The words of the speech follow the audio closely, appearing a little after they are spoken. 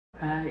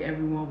Hi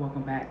everyone,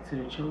 welcome back to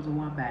The Chosen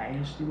One by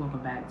Ashley.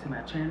 Welcome back to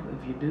my channel.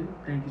 If you do,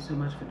 thank you so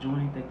much for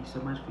joining. Thank you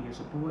so much for your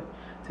support.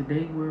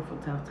 Today's word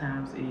for tough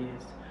times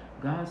is,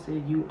 God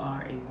said you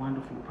are a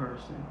wonderful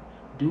person.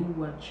 Do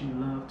what you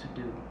love to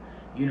do.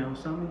 You know,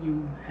 some of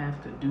you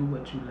have to do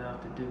what you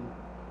love to do.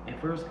 In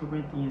 1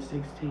 Corinthians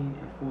 16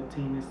 and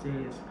 14 it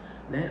says,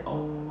 let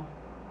all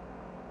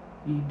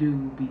ye do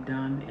be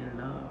done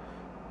in love.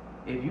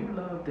 If you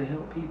love to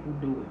help people,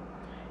 do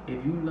it.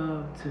 If you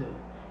love to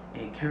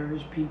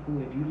encourage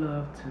people, if you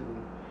love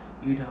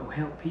to,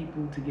 help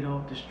people to get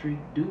off the street,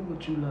 do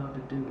what you love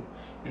to do.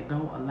 And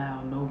don't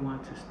allow no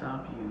one to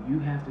stop you. You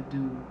have to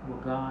do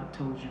what God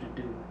told you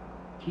to do.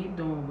 Keep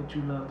doing what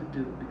you love to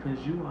do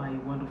because you are a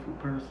wonderful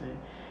person.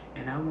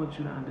 And I want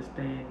you to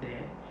understand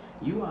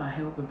that you are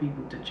helping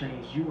people to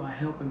change. You are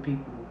helping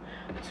people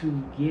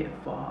to get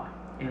far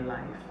in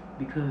life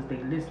because they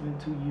listening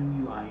to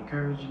you. You are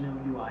encouraging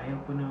them. You are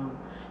helping them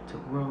to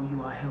grow.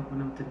 You are helping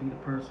them to be the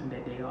person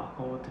that they are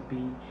called to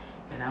be.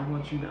 And I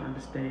want you to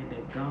understand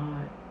that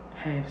God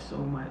has so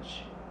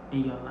much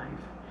in your life.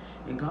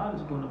 And God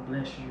is going to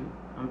bless you.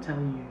 I'm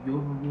telling you,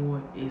 your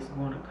reward is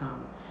going to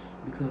come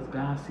because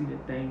God see the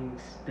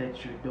things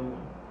that you're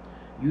doing.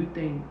 You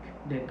think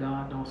that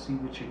God don't see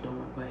what you're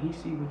doing, but he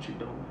see what you're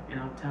doing. And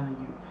I'm telling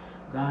you,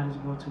 God is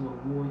going to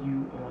reward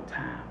you on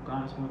time.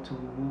 God is going to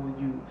reward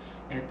you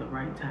at the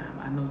right time.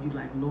 I know you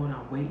like, Lord,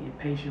 I'm waiting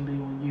patiently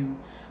on you.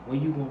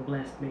 When you going to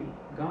bless me?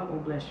 God going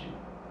to bless you.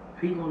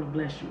 He going to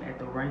bless you at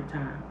the right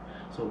time.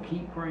 So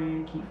keep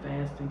praying, keep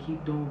fasting,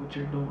 keep doing what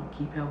you're doing.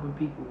 Keep helping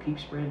people, keep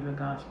spreading the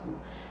gospel.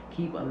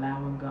 Keep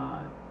allowing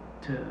God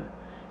to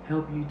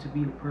help you to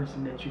be the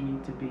person that you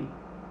need to be.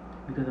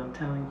 Because I'm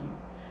telling you,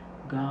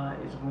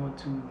 God is going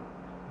to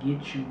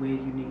get you where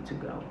you need to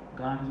go.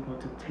 God is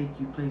going to take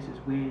you places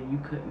where you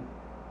couldn't,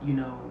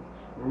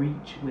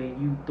 reach, where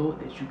you thought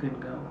that you couldn't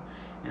go.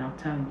 And I'm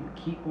telling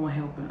you, keep on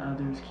helping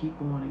others, keep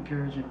on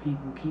encouraging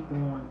people, keep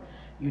on,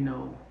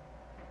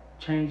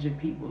 changing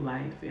people's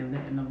life and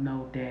letting them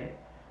know that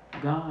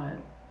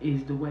God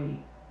is the way.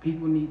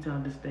 People need to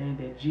understand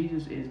that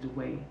Jesus is the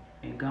way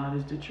and God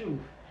is the truth.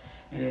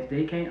 And if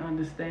they can't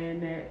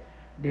understand that,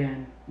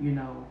 then,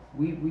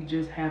 we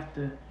just have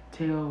to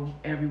tell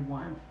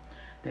everyone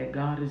that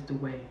God is the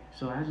way.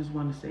 So I just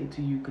want to say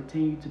to you,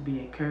 continue to be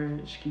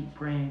encouraged, keep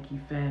praying,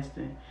 keep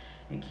fasting,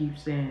 and keep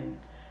saying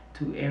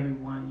to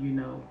everyone,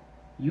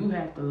 you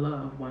have to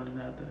love one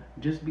another.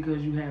 Just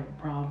because you have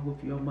a problem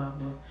with your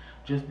mother,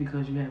 just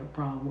because you have a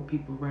problem with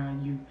people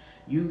around you,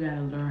 you got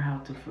to learn how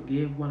to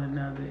forgive one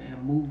another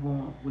and move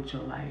on with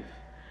your life.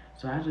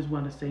 So I just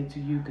want to say to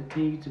you,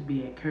 continue to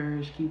be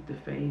encouraged, keep the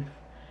faith,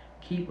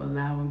 keep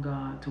allowing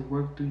God to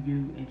work through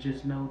you, and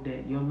just know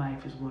that your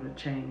life is going to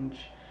change.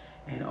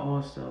 And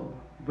also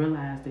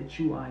realize that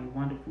you are a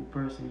wonderful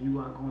person. You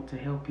are going to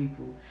help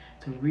people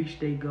to reach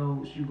their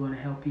goals. You're going to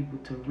help people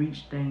to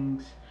reach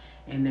things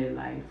in their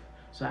life.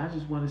 So I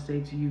just want to say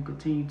to you,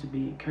 continue to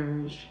be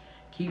encouraged.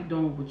 Keep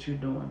doing what you're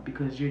doing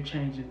because you're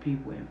changing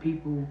people, and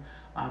people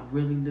are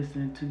really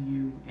listening to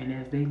you. And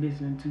as they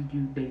listen to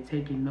you, they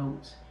taking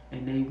notes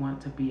and they want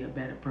to be a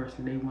better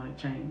person. They want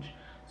to change.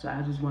 So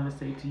I just want to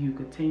say to you,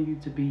 continue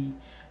to be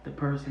the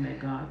person that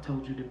God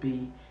told you to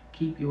be.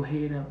 Keep your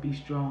head up, be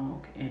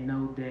strong, and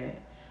know that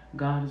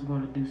God is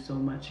going to do so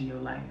much in your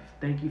life.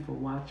 Thank you for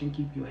watching.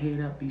 Keep your head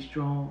up, be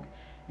strong,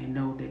 and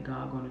know that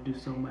God is going to do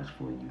so much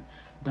for you.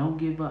 Don't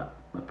give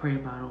up, but pray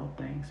about all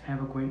things.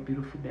 Have a great,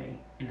 beautiful day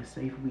and a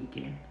safe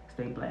weekend.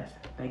 Stay blessed.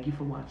 Thank you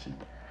for watching.